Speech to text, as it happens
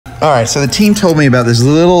All right, so the team told me about this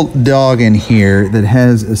little dog in here that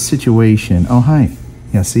has a situation. Oh, hi.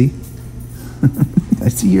 Yeah, see? I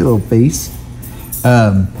see your little face.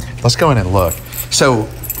 Let's go in and look. So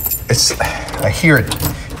I hear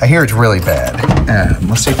it's really bad.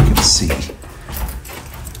 Let's see if we can see.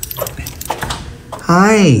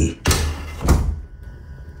 Hi.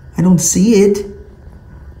 I don't see it.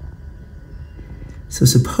 So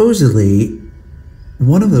supposedly,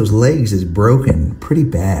 one of those legs is broken pretty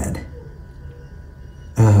bad.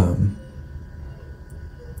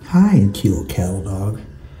 Hi, cute little cattle dog.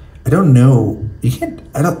 I don't know.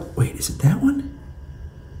 Wait, is it that one?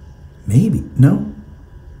 Maybe. No?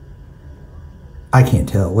 I can't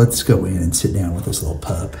tell. Let's go in and sit down with this little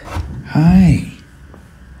pup. Hi.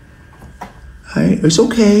 Hi. It's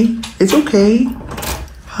okay. It's okay.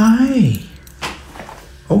 Hi.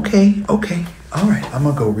 Okay. All right, I'm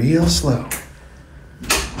gonna go real slow.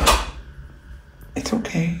 It's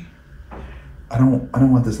okay. I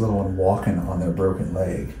don't want this little one walking on their broken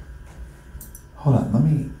leg. Hold on, let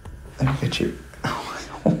me get you.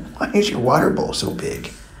 Why is your water bowl so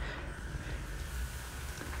big?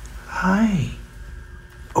 Hi.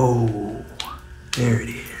 Oh, there it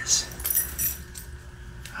is.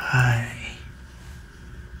 Hi.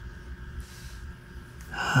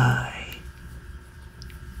 Hi.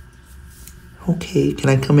 Okay, can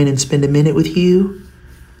I come in and spend a minute with you?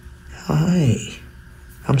 Hi.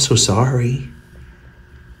 I'm so sorry.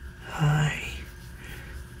 Hi.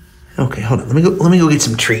 Okay, hold on. Let me go get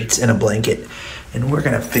some treats and a blanket, and we're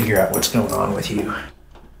gonna figure out what's going on with you.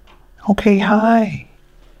 Okay, hi.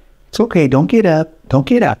 It's okay. Don't get up. Don't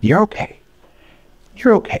get up. You're okay.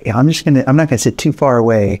 You're okay. I'm not gonna sit too far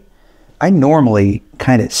away. I normally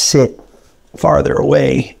kind of sit farther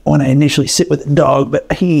away when I initially sit with the dog,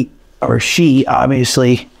 but he or she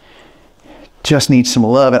obviously just needs some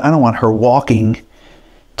love, and I don't want her walking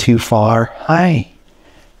too far. Hi.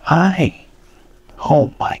 Hi.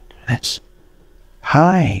 Oh my goodness.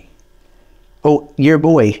 Hi. Oh, your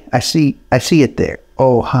boy. I see it there.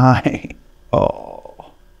 Oh, hi.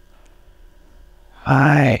 Oh.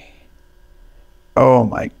 Hi. Oh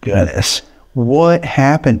my goodness. What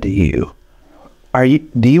happened to you?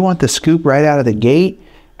 Do you want the scoop right out of the gate?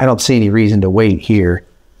 I don't see any reason to wait here.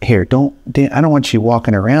 Here, I don't want you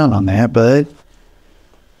walking around on that, bud.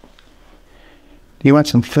 Do you want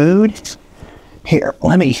some food? Here,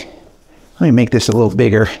 let me make this a little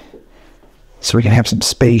bigger so we can have some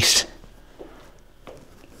space.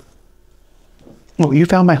 Oh, you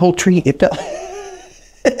found my whole treat. It fell.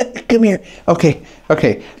 Come here. Okay.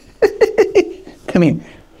 Come here.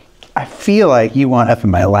 I feel like you want up in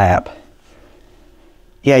my lap.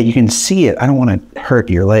 Yeah, you can see it. I don't want to hurt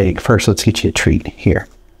your leg. First, let's get you a treat. Here.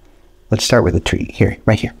 Let's start with a treat. Here,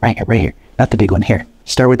 right here. Not the big one. Here.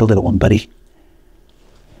 Start with the little one, buddy.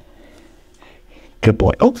 Good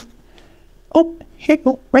boy. Oh, here you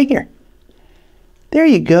go. Right here. There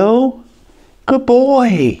you go. Good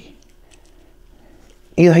boy.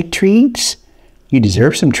 You like treats? You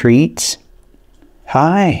deserve some treats.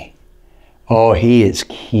 Hi. Oh, he is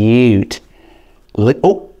cute.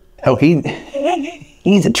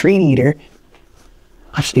 He's a treat eater.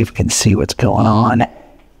 Let's see if we can see what's going on.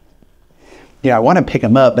 Yeah, I want to pick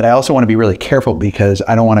him up, but I also want to be really careful because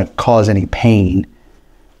I don't want to cause any pain.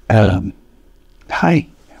 Hi.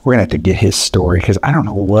 We're going to have to get his story because I don't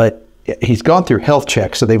know what. He's gone through health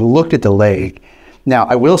checks, so they've looked at the leg. Now,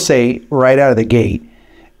 I will say right out of the gate,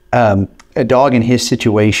 a dog in his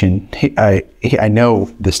situation, I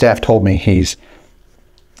know the staff told me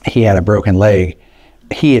he had a broken leg.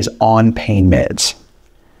 He is on pain meds.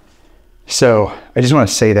 So I just want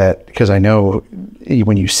to say that because I know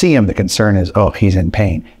when you see him, the concern is, oh, he's in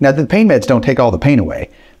pain. Now, the pain meds don't take all the pain away,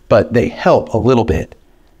 but they help a little bit.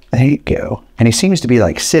 There you go. And he seems to be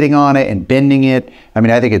like sitting on it and bending it. I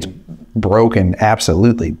mean, I think it's broken,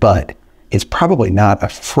 absolutely, but it's probably not a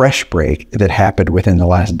fresh break that happened within the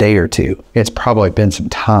last day or two. It's probably been some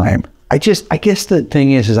time. I guess the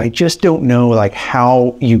thing is I just don't know like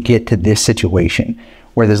how you get to this situation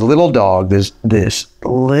where this little dog, this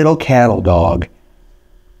little cattle dog.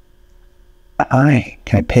 Hi,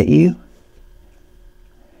 can I pet you?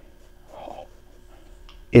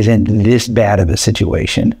 Is in this bad of a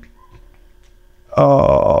situation.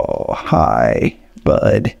 Oh, hi,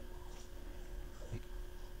 bud.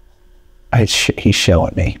 He's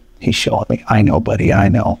showing me. I know, buddy, I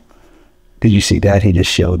know. Did you see that? He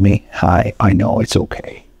just showed me. Hi, I know, it's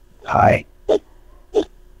okay. Hi.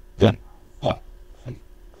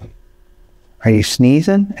 Are you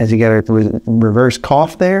sneezing? Has he got a reverse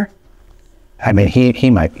cough there? I mean, he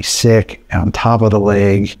might be sick on top of the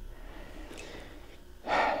leg.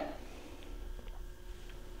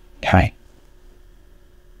 Hi.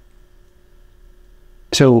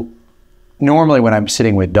 So normally when I'm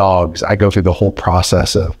sitting with dogs, I go through the whole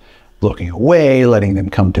process of looking away, letting them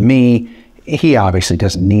come to me. He obviously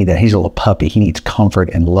doesn't need that. He's a little puppy. He needs comfort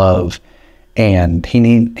and love, and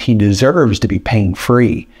he deserves to be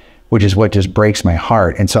pain-free, which is what just breaks my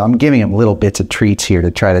heart. And so I'm giving him little bits of treats here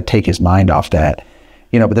to try to take his mind off that.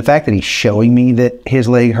 But the fact that he's showing me that his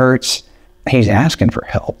leg hurts, he's asking for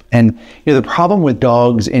help. And the problem with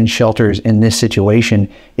dogs in shelters in this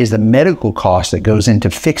situation is the medical cost that goes into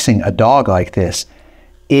fixing a dog like this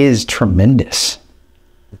is tremendous.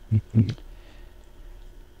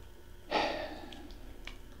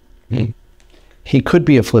 He could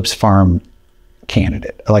be a Flips Farm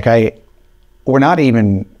candidate. We're not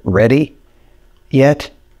even ready yet.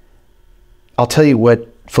 I'll tell you what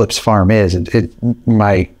Flips Farm is.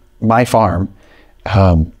 My farm.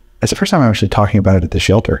 It's the first time I'm actually talking about it at the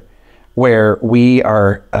shelter, where we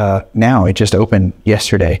are now. It just opened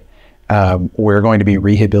yesterday. We're going to be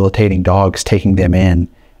rehabilitating dogs, taking them in,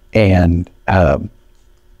 and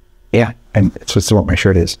yeah, and it's what my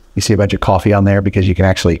shirt is. You see a bunch of coffee on there because you can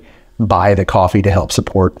actually buy the coffee to help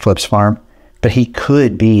support Flips Farm. But he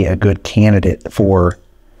could be a good candidate for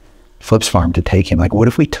Flips Farm to take him. What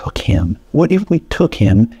if we took him? What if we took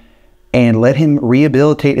him and let him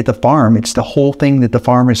rehabilitate at the farm? It's the whole thing that the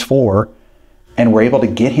farm is for, and we're able to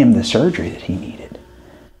get him the surgery that he needed.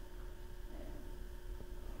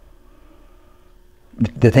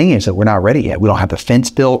 The thing is that we're not ready yet. We don't have the fence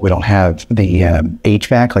built. We don't have the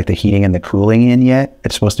HVAC, like the heating and the cooling in yet.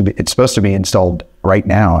 It's supposed to be installed right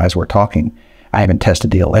now as we're talking. I haven't tested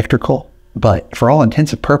the electrical, but for all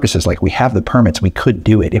intents and purposes, we have the permits. We could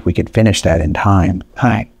do it if we could finish that in time.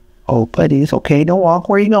 Hi. Oh, buddy, it's okay. Don't walk.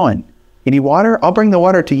 Where are you going? You need water? I'll bring the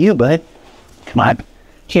water to you, bud. Come on.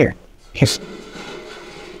 Here.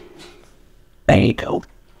 There you go.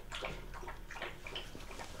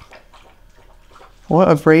 What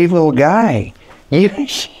a brave little guy.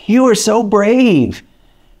 You are so brave.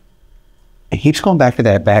 He keeps going back to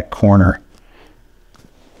that back corner.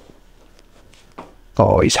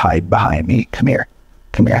 Oh, he's hiding behind me. Come here.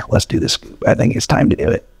 Let's do this scoop. I think it's time to do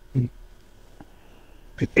it. Be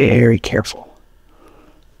very careful.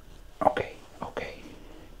 Okay.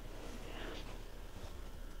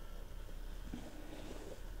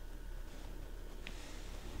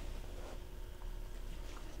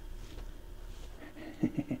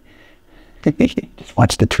 Just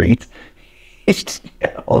watch the treat.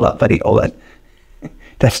 Hold on, buddy. Hold on.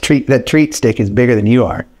 That treat stick is bigger than you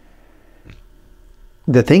are.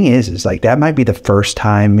 The thing is that might be the first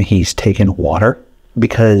time he's taken water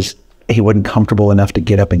because he wasn't comfortable enough to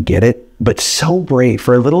get up and get it. But so brave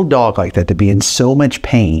for a little dog like that to be in so much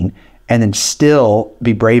pain and then still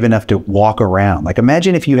be brave enough to walk around.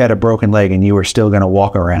 Imagine if you had a broken leg and you were still going to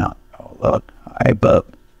walk around. Oh, look. Hi, bub.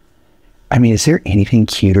 I mean, is there anything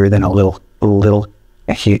cuter than a little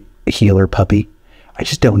healer puppy? I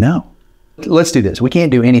just don't know. Let's do this. We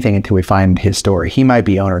can't do anything until we find his story. He might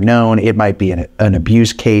be owner known. It might be an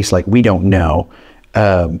abuse case. We don't know.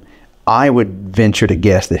 I would venture to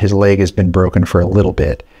guess that his leg has been broken for a little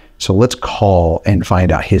bit. So let's call and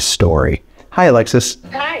find out his story. Hi, Alexis.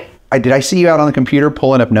 Hi. Did I see you out on the computer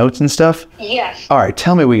pulling up notes and stuff? Yes. All right,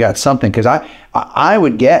 tell me we got something, because I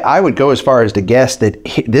would go as far as to guess that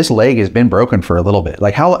this leg has been broken for a little bit.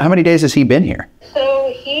 How many days has he been here?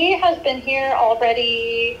 So he has been here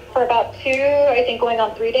already for about 2, I think going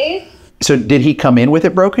on 3 days. So did he come in with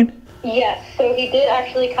it broken? Yes, so he did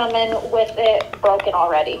actually come in with it broken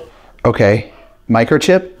already. Okay.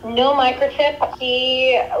 Microchip? No microchip.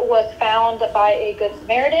 He was found by a Good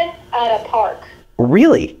Samaritan at a park.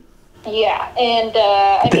 Really? Yeah, and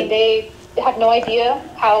mean, they have no idea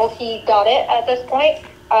how he got it at this point,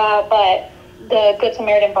 but the Good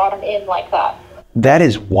Samaritan brought him in like that. That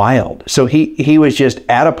is wild. So he was just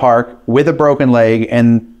at a park with a broken leg,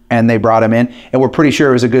 and they brought him in, and we're pretty sure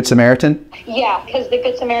it was a Good Samaritan? Yeah, because the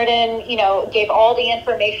Good Samaritan, gave all the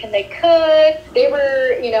information they could. They were,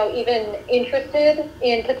 even interested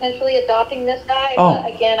in potentially adopting this guy. Oh.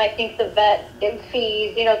 But again, I think the vet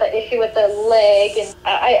fees, the issue with the leg, and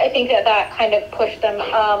I think that kind of pushed them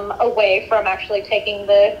away from actually taking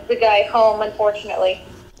the guy home, unfortunately.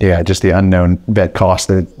 Yeah, just the unknown vet costs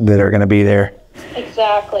that are going to be there.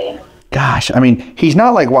 Exactly. Gosh, I mean, he's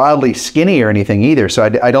not wildly skinny or anything either, so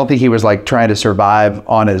I don't think he was trying to survive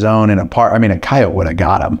on his own in a park. I mean, a coyote would have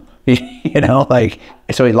got him,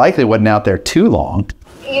 so he likely wasn't out there too long.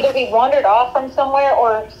 Either he wandered off from somewhere,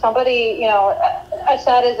 or somebody, as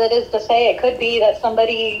sad as it is to say, it could be that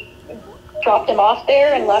somebody dropped him off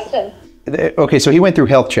there and left him. Okay, so he went through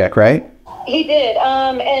health check, right? He did,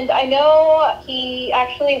 and I know he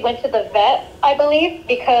actually went to the vet, I believe,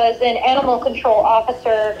 because an animal control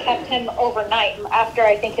officer kept him overnight after,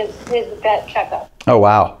 I think, his vet checkup. Oh,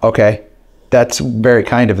 wow. Okay. That's very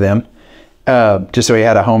kind of them. Just so he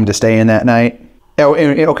had a home to stay in that night. Oh,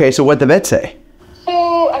 okay, so what'd the vet say?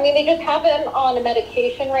 So, I mean, they just have him on a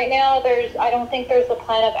medication right now. I don't think there's a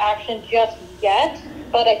plan of action just yet,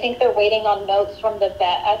 but I think they're waiting on notes from the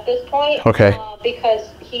vet at this point. Okay. Because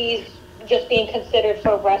he's just being considered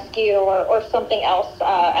for rescue or something else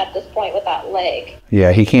at this point with that leg.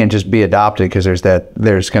 Yeah, he can't just be adopted because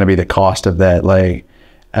there's going to be the cost of that leg.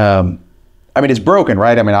 I mean, it's broken,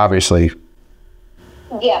 right? I mean, obviously.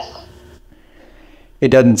 Yes. It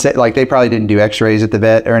doesn't say, like, they probably didn't do x-rays at the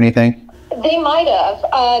vet or anything? They might have.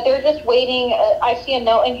 They're just waiting. I see a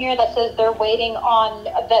note in here that says they're waiting on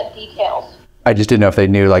vet details. I just didn't know if they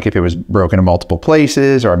knew, like, if it was broken in multiple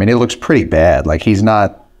places, or, I mean, it looks pretty bad. Like,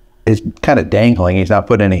 it's kind of dangling. He's not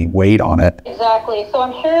putting any weight on it. Exactly. So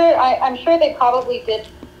I'm sure they probably did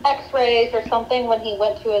x-rays or something when he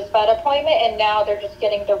went to his vet appointment, and now they're just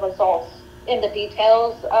getting the results in the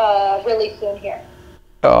details really soon here.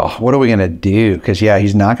 Oh, what are we going to do? Because, yeah,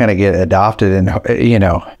 he's not going to get adopted and,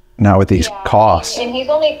 not with these costs. And he's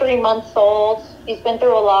only 3 months old. He's been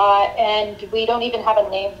through a lot, and we don't even have a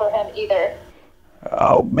name for him either.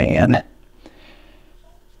 Oh, man.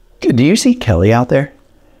 Do you see Kelly out there?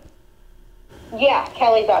 Yeah,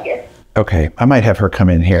 Kelly's out here. Okay, I might have her come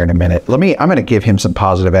in here in a minute. I'm going to give him some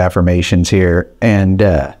positive affirmations here, and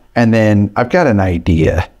then I've got an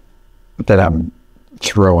idea that I'm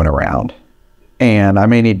throwing around, and I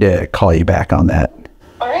may need to call you back on that.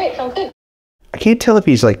 All right, sounds good. I can't tell if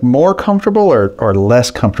he's like more comfortable or less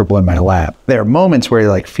comfortable in my lap. There are moments where he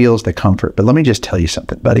like feels the comfort, but let me just tell you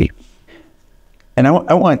something, buddy. And I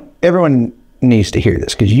want everyone needs to hear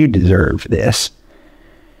this because you deserve this.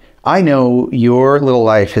 I know your little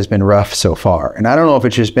life has been rough so far, and I don't know if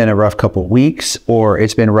it's just been a rough couple weeks or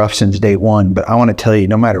it's been rough since day one, but I want to tell you,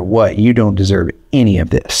 no matter what, you don't deserve any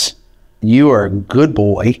of this. You are a good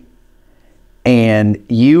boy, and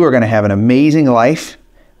you are going to have an amazing life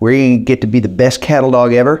where you can get to be the best cattle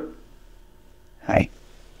dog ever. Hi.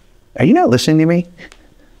 Are you not listening to me?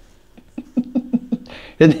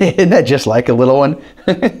 Isn't that just like a little one?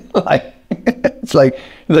 It's like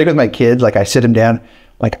with my kids, like I sit them down,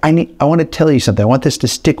 like, I want to tell you something. I want this to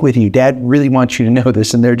stick with you. Dad really wants you to know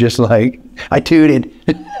this. And they're just like, I tooted.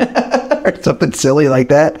 Or something silly like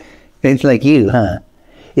that. And it's like, you, huh?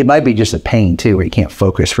 It might be just a pain, too, where you can't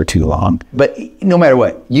focus for too long. But no matter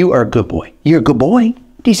what, you are a good boy. You're a good boy.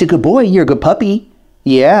 He's a good boy. You're a good puppy.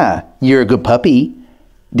 Yeah, you're a good puppy.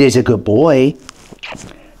 There's a good boy.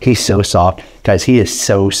 He's so soft. Guys, he is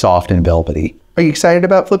so soft and velvety. Are you excited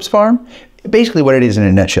about Flip's Farm? Basically what it is in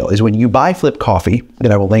a nutshell is when you buy Flip coffee,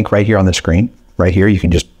 that I will link right here on the screen, right here, you can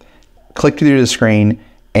just click through the screen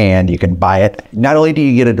and you can buy it. Not only do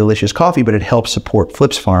you get a delicious coffee, but it helps support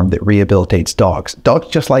Flip's Farm that rehabilitates dogs. Dogs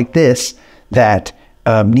just like this that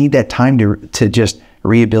need that time to just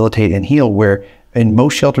rehabilitate and heal, where in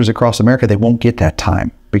most shelters across America, they won't get that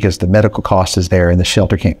time because the medical cost is there and the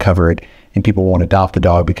shelter can't cover it, and people won't adopt the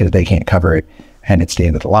dog because they can't cover it, and it's the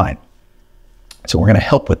end of the line. So we're going to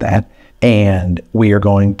help with that. And we are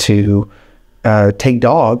going to take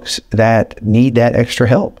dogs that need that extra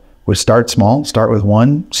help. We'll start small, start with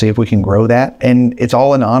one, see if we can grow that. And it's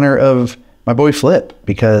all in honor of my boy Flip,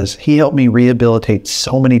 because he helped me rehabilitate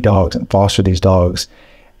so many dogs and foster these dogs.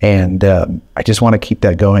 And I just want to keep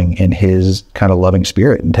that going in his kind of loving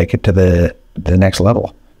spirit and take it to the next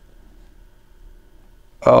level.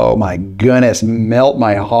 Oh my goodness, melt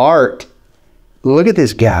my heart. Look at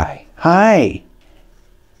this guy. Hi.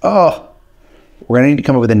 Oh. We're going to need to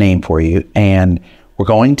come up with a name for you, and we're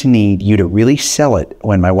going to need you to really sell it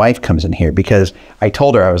when my wife comes in here, because I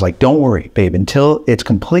told her, I was like, don't worry, babe, until it's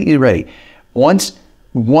completely ready. Once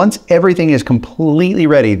everything is completely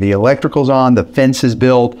ready, the electrical's on, the fence is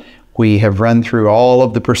built, we have run through all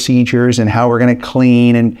of the procedures and how we're going to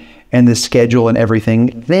clean and the schedule and everything,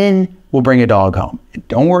 then we'll bring a dog home.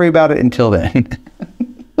 Don't worry about it until then.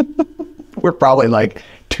 We're probably like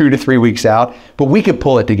 2 to 3 weeks out, but we could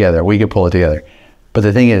pull it together. But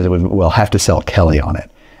the thing is, we'll have to sell Kelly on it.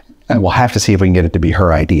 And we'll have to see if we can get it to be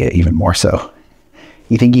her idea even more so.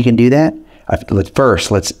 You think you can do that?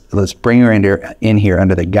 Let's bring her in here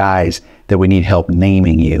under the guise that we need help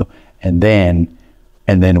naming you. And then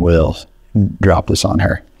we'll drop this on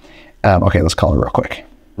her. Okay, let's call her real quick.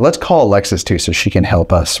 Let's call Alexis too, so she can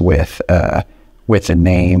help us with the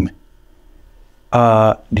name.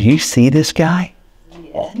 Do you see this guy?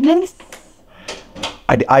 Yes.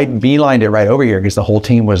 I beelined it right over here because the whole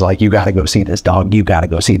team was like, you got to go see this dog. You got to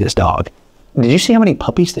go see this dog. Did you see how many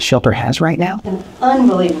puppies the shelter has right now? An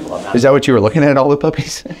unbelievable amount. Is that what you were looking at, all the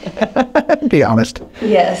puppies? Be honest.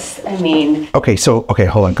 Yes, I mean. Okay,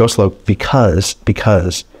 hold on. Go slow because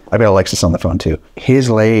I've got Alexis on the phone too. His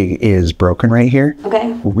leg is broken right here.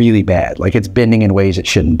 Okay. Really bad. Like it's bending in ways it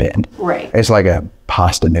shouldn't bend. Right. It's like a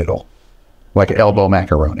pasta noodle. Like elbow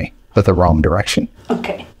macaroni, but the wrong direction.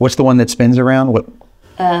 Okay. What's the one that spins around? What?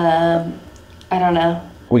 I don't know.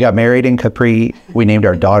 We got married in Capri. We named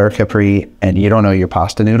our daughter Capri, and you don't know your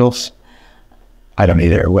pasta noodles? I don't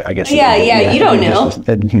either. I guess. Yeah, you don't know.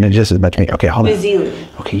 Just as much me. Okay, hold on.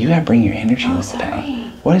 Bazili. Okay, you gotta bring your energy down.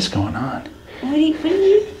 Sorry. What is going on? What are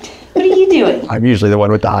you doing? I'm usually the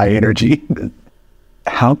one with the high energy.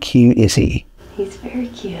 How cute is he? He's very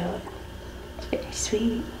cute. Very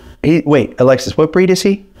sweet. Wait, Alexis, what breed is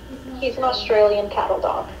he? He's an Australian cattle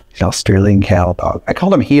dog. He's an Australian cattle dog. I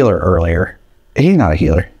called him healer earlier. He's not a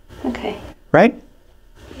healer. Okay. Right?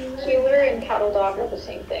 Healer and cattle dog are the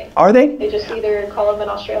same thing. Are they? They just either call him an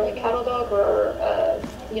Australian cattle dog or, a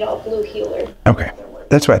blue healer. Okay.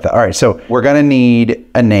 That's what I thought. All right, so we're going to need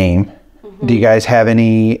a name. Mm-hmm. Do you guys have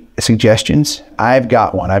any suggestions? I've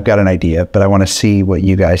got one. I've got an idea, but I want to see what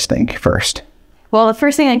you guys think first. Well, the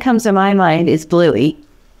first thing that comes to my mind is Bluey.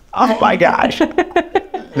 Oh my gosh.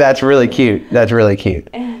 That's really cute. That's really cute.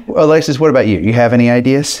 Well, Alexis, what about you? You have any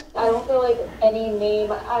ideas? I don't feel like any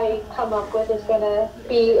name I come up with is going to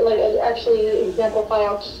be, actually exemplify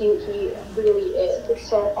how cute he really is. It's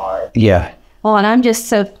so hard. Yeah. Well, and I'm just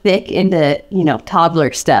so thick into,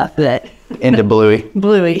 toddler stuff that... Into Bluey.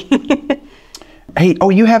 Bluey. Hey,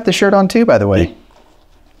 you have the shirt on too, by the way.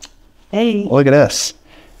 Hey. Look at us.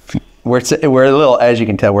 We're a little, as you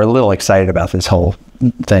can tell, we're a little excited about this whole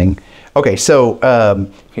thing. Okay, so...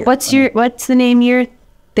 here. What's the name you're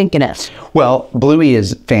thinking of? Well, Bluey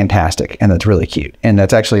is fantastic, and that's really cute. And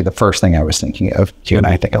that's actually the first thing I was thinking of. You and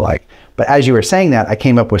I think alike. But as you were saying that, I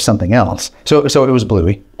came up with something else. So it was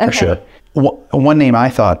Bluey, for sure. One name I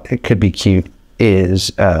thought it could be cute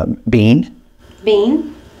is Bean.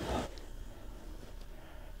 Bean?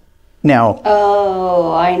 Now...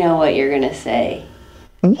 Oh, I know what you're going to say.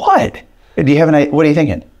 What? Do you have what are you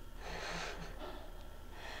thinking?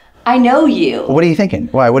 I know you. What are you thinking?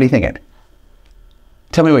 Why? What are you thinking?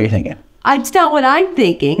 Tell me what you're thinking. It's not what I'm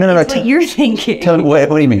thinking. No. It's what you're thinking. Tell me, what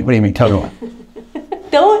do you mean? What do you mean? Tell me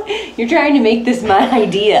what. You're trying to make this my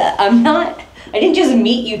idea. I'm not. I didn't just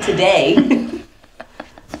meet you today.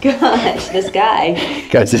 Gosh, this guy.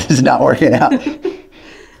 Guys, this is not working out.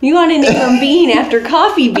 You want to name him Bean after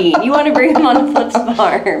Coffee Bean. You want to bring him on Flip's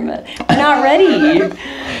farm. We're not ready.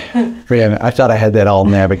 Man, I thought I had that all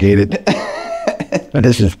navigated. But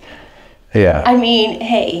this is, yeah. I mean,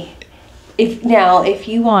 hey, if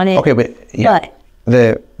you want it. Okay, but yeah,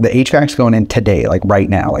 the HVAC's going in today, like right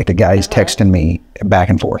now. Like the guy's texting me back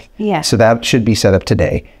and forth. Yeah. So that should be set up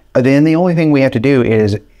today. Then the only thing we have to do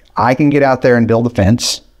is I can get out there and build a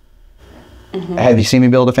fence. Mm-hmm. Have you seen me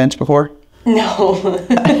build a fence before? No,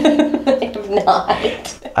 I have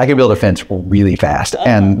not. I can build a fence really fast,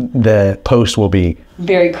 and the post will be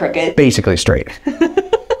very crooked, basically straight.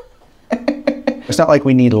 It's not like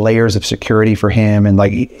we need layers of security for him, and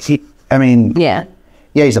yeah,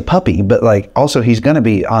 he's a puppy, but also he's going to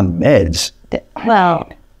be on meds.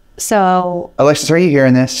 Well, so Alexis, are you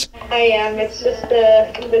hearing this? I am. It's just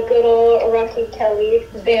the good old Rocky Kelly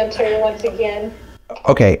banter once again.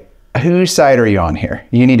 Okay. Whose side are you on here?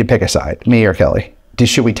 You need to pick a side, me or Kelly.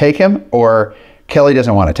 Should we take him, or Kelly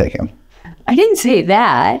doesn't want to take him? I didn't say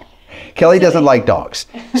that. Kelly doesn't like dogs.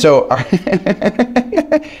 So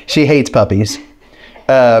she hates puppies.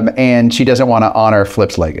 And she doesn't want to honor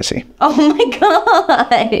Flip's legacy. Oh my God.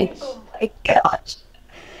 Oh my gosh.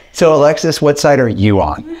 So Alexis, what side are you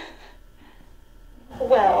on?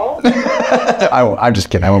 Well, I'm just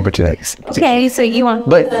kidding. I won't put you that. Okay, so you want...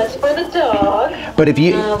 But that's for the dog. But if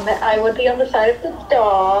you... I would be on the side of the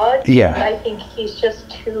dog. Yeah. I think he's just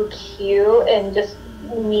too cute and just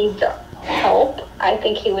needs help. I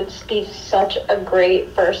think he would be such a great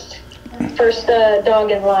first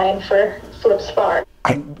dog in line for Flip's farm.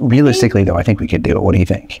 Realistically, though, I think we could do it. What do you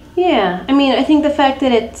think? Yeah, I mean, I think the fact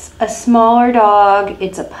that it's a smaller dog,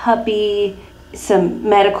 it's a puppy, some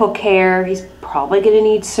medical care, he's probably going to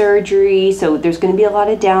need surgery, so there's going to be a lot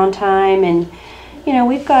of downtime, and,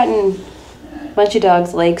 we've gotten a bunch of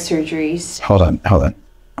dogs' leg surgeries. Hold on.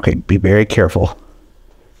 Okay, be very careful.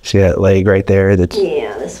 See that leg right there?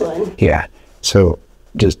 Yeah, this one. Yeah, so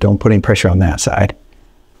just don't put any pressure on that side.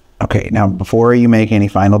 Okay, now before you make any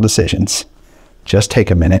final decisions, just take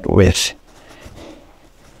a minute with,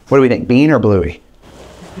 what do we think, Bean or Bluey?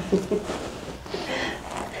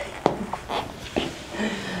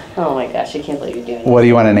 Oh my gosh, I can't believe you're doing What do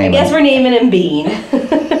you want to name I guess him? we're naming him Bean.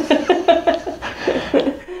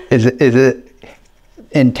 Is it?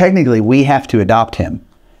 And technically, we have to adopt him.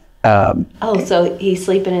 Oh, so he's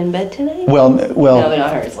sleeping in bed tonight? Well, No,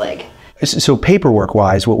 not hurt his leg. So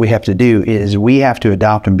paperwork-wise, what we have to do is we have to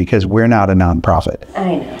adopt him because we're not a nonprofit.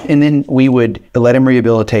 I know. And then we would let him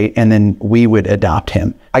rehabilitate, and then we would adopt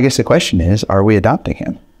him. I guess the question is, are we adopting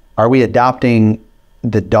him? Are we adopting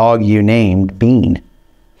the dog you named Bean?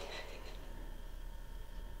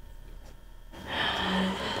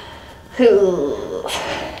 I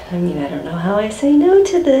mean, I don't know how I say no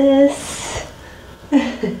to this.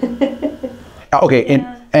 Okay,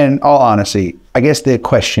 in all honesty, I guess the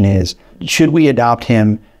question is, should we adopt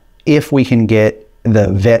him if we can get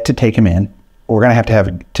the vet to take him in? We're going to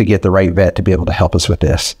have to get the right vet to be able to help us with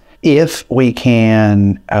this. If we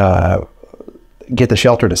can get the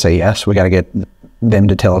shelter to say yes, we got to get them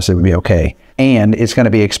to tell us it would be okay. And it's going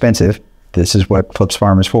to be expensive. This is what Flips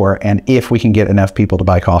Farm is for. And if we can get enough people to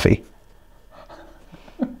buy coffee.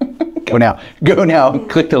 Go now,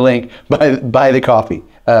 click the link, buy the coffee.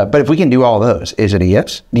 But if we can do all those, is it a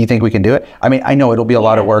yes? Do you think we can do it? I mean, I know it'll be a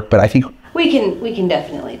lot of work, but I think we can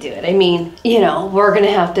definitely do it. I mean, we're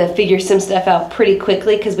gonna have to figure some stuff out pretty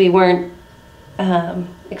quickly because we weren't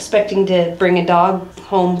expecting to bring a dog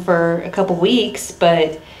home for a couple weeks,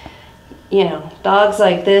 but dogs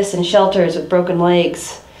like this in shelters with broken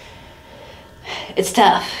legs, it's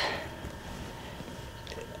tough.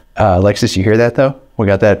 Alexis, you hear that though? We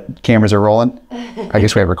got that. Cameras are rolling. I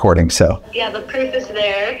guess we have recording. So Yeah, the proof is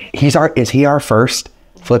there. is he our first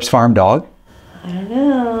Flips Farm dog? I don't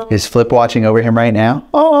know. Is Flip watching over him right now?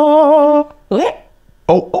 Oh,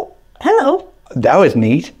 oh, Hello. that was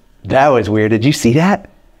neat. That was weird. Did you see that?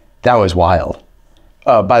 That was wild.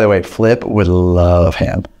 By the way, Flip would love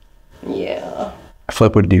him. Yeah.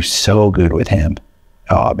 Flip would do so good with him.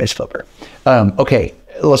 Oh, I miss Flipper. Okay,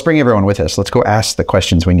 let's bring everyone with us. Let's go ask the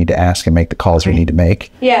questions we need to ask and make the calls we need to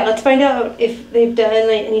make. Yeah, let's find out if they've done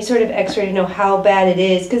any sort of x-ray to know how bad it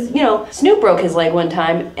is. Because, Snoop broke his leg one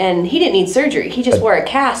time and he didn't need surgery. He just wore a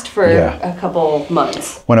cast for a couple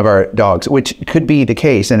months. One of our dogs, which could be the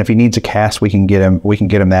case. And if he needs a cast, we can get him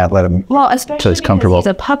that, let him especially till he's comfortable. He's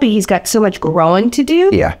a puppy, he's got so much growing to do.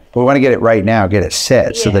 Yeah, but we want to get it right now, get it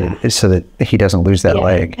set so that he doesn't lose that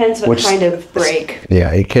leg. Depends what kind of break.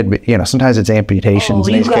 Yeah, it could be, sometimes it's amputations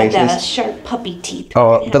in you these got cases. that sharp puppy teeth.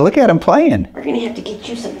 Oh, but look at him playing. We're going to have to get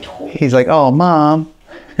you some toys. He's like, oh, mom.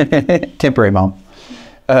 Temporary mom.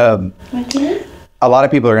 A lot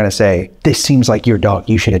of people are going to say, this seems like your dog.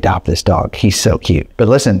 You should adopt this dog. He's so cute. But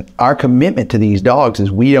listen, our commitment to these dogs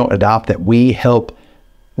is we don't adopt them. We help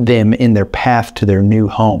them in their path to their new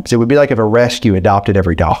homes. It would be like if a rescue adopted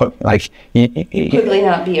every dog. Quickly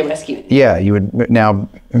not be a rescue. Yeah, you would now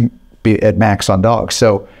be at max on dogs.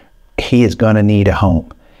 So he is going to need a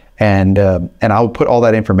home. And I'll put all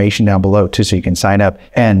that information down below too, so you can sign up.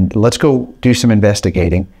 And let's go do some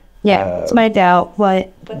investigating. Yeah, let's find out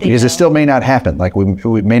what because it still may not happen. Like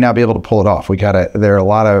we may not be able to pull it off. There are a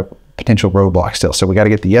lot of potential roadblocks still. So we got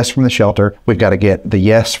to get the yes from the shelter. We've got to get the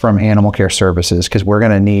yes from Animal Care Services because we're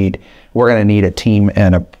gonna need a team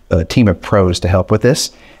and a team of pros to help with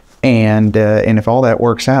this. And if all that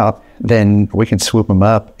works out, then we can swoop them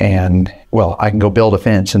up and I can go build a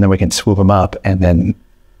fence and then we can swoop them up and then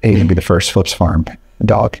he can be the first Flips Farm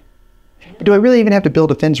dog. Do I really even have to build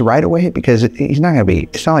a fence right away? Because it's not like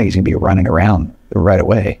he's going to be running around right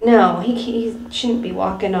away. No, he shouldn't be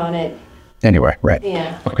walking on it. Anyway, right.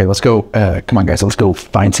 Yeah. Okay, let's go. Come on, guys. Let's go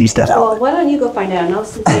find some stuff out. Well, why don't you go find out and I'll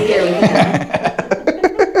sit here with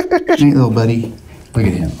you. Sweet little buddy. Look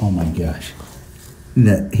at him. Oh my gosh.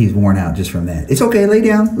 He's worn out just from that. It's okay. Lay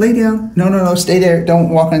down. Lay down. No. Stay there. Don't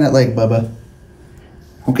walk on that leg, Bubba.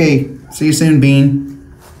 Okay. See you soon, Bean.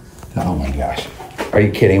 Oh my gosh. Are you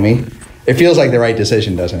kidding me? It feels like the right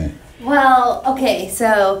decision, doesn't it? Well, okay,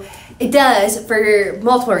 so it does for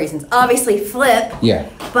multiple reasons. Obviously, Flip. Yeah.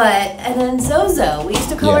 And then Zozo. We used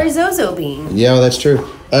to call her Zozo Bean. Yeah, well, that's true.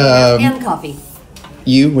 And coffee.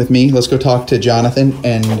 You with me. Let's go talk to Jonathan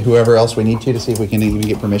and whoever else we need to see if we can even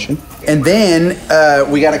get permission. And then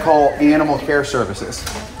we got to call Animal Care Services.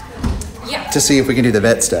 Yeah. To see if we can do the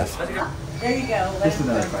vet stuff. There you go. This is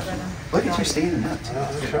another question. Look at you standing up.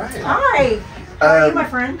 Hi. How are you, my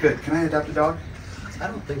friend? Good. Can I adopt a dog? I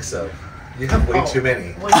don't think so. You have way too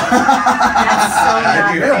many. That's so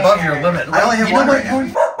not You're above your limit. I only have one right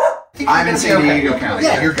now. I'm in San Diego County.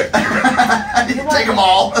 Yeah, you're good. Take them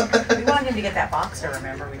all. We wanted him to get that boxer,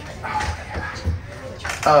 remember?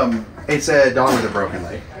 It's a dog with a broken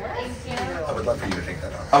leg. I would love for you to take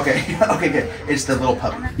that off. Okay, okay, good. It's the little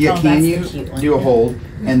puppy. Yeah, Oh, can that's you the cute one. do a hold?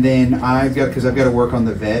 And then because I've got to work on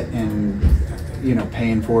the vet and,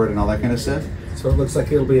 paying for it and all that kind of stuff. So it looks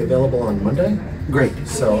like it'll be available on Monday. Great.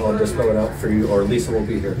 So I'll just fill it out for you, or Lisa will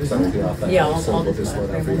be here because I will be off that Yeah, day. I'll- So I'll we'll just fill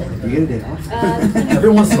it out for you. You get a day off. Every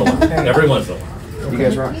once in a while. Every once in a while. You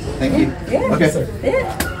guys rock. Thank you. Yeah. Okay.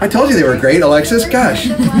 I told you they were great, Alexis. Gosh.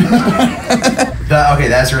 Okay,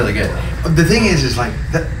 that's really good. The thing is like,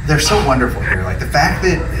 they're so wonderful here. Like the fact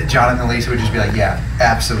that Jonathan and Lisa would just be like, yeah,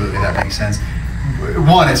 absolutely, that makes sense.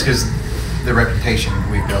 One is because the reputation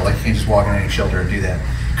we built. Like you can't just walk in any shelter and do that.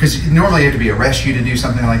 Because normally you have to be a rescue to do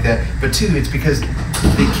something like that. But two, it's because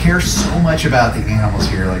they care so much about the animals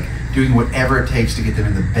here, like doing whatever it takes to get them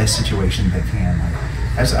in the best situation they can.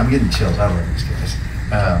 Like, I'm getting chills. I love these guys.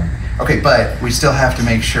 Okay, but we still have to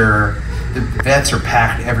make sure the vets are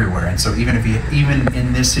packed everywhere, and so even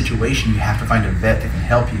in this situation, you have to find a vet that can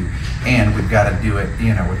help you, and we've got to do it.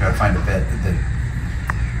 We've got to find a vet that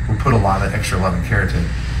will put a lot of extra love and care to.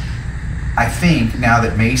 I think now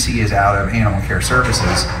that Macy is out of Animal Care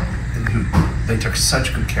Services, who they took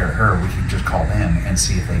such good care of her, we can just call them and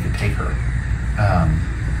see if they could take her.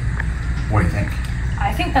 What do you think?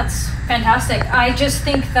 I think that's fantastic. I just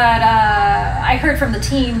think that I heard from the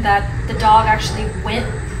team that the dog actually went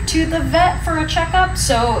to the vet for a checkup,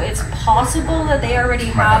 so it's possible that they already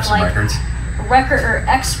Might have some like records. record or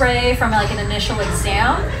x-ray from like an initial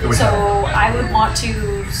exam. would So help. I would want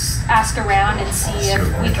to ask around and see See if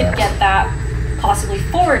what we we could have. get that possibly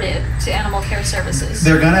forwarded to Animal Care Services.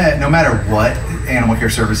 They're gonna, no matter what, Animal Care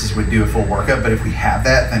Services would do a full workup, but if we have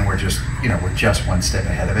that, then we're just one step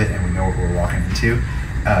ahead of it, and we know what we're walking into,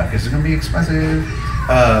 because it's gonna be expensive.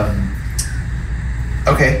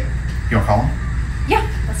 Okay, you wanna call him? Yeah,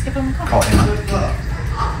 let's give them a call. Call Emma.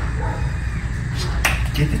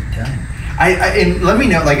 Get it done. And let me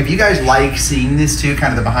know, like, if you guys like seeing this too,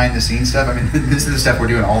 kind of the behind the scenes stuff. I mean, this is the stuff we're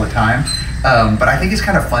doing all the time. But I think it's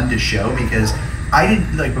kind of fun to show because I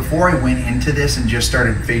didn't, like, before I went into this and just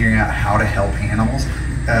started figuring out how to help animals,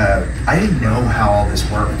 I didn't know how all this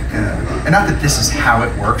worked. And not that this is how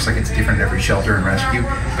it works, like it's different at every shelter and rescue,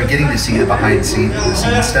 but getting to see the behind the scenes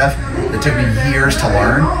stuff that took me years to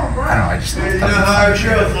learn, I don't know, I just thought it was fun to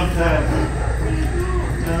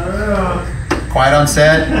share. Quiet on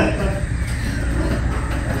set.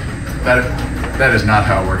 That is not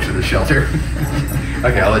how it works at the shelter.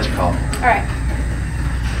 Okay, I'll let you call. All right.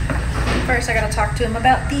 First, I gotta talk to him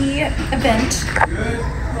about the event.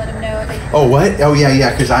 Let him know. Oh, what? Oh, yeah,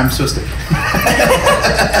 because I'm supposed to.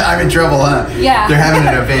 I'm in trouble, huh? Yeah. They're having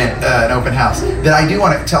an event, an open house. That I do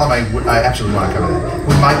want to tell them I absolutely want to cover that.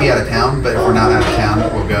 We might be out of town, but if we're not out of town,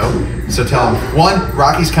 we'll go. So tell them, one,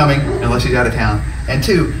 Rocky's coming, unless he's out of town. And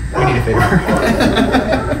two, we need a favor. All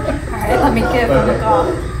right, let me give him a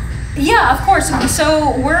call. Yeah, of course.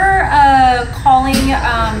 So we're calling.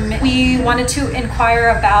 We wanted to inquire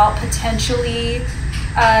about potentially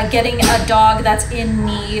getting a dog that's in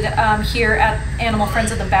need here at Animal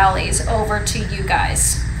Friends of the Valleys over to you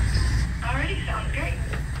guys. Alrighty, sounds great.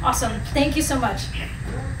 Awesome. Thank you so much.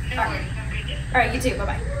 All right, you too.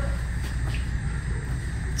 Bye-bye.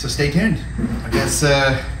 So stay tuned. I guess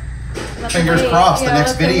Let fingers them crossed. wait. The Yeah,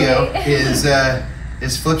 next let them video wait.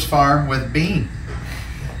 is Flip's Farm with Bean.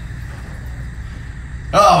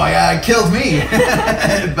 Oh my God, it killed me.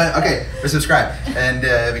 But okay, subscribe and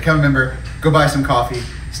become a member. Go buy some coffee.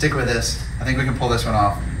 Stick with us. I think we can pull this one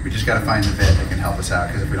off. We just got to find the vet that can help us out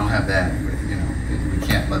because if we don't have that, we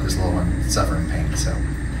can't let this little one suffer in pain. So.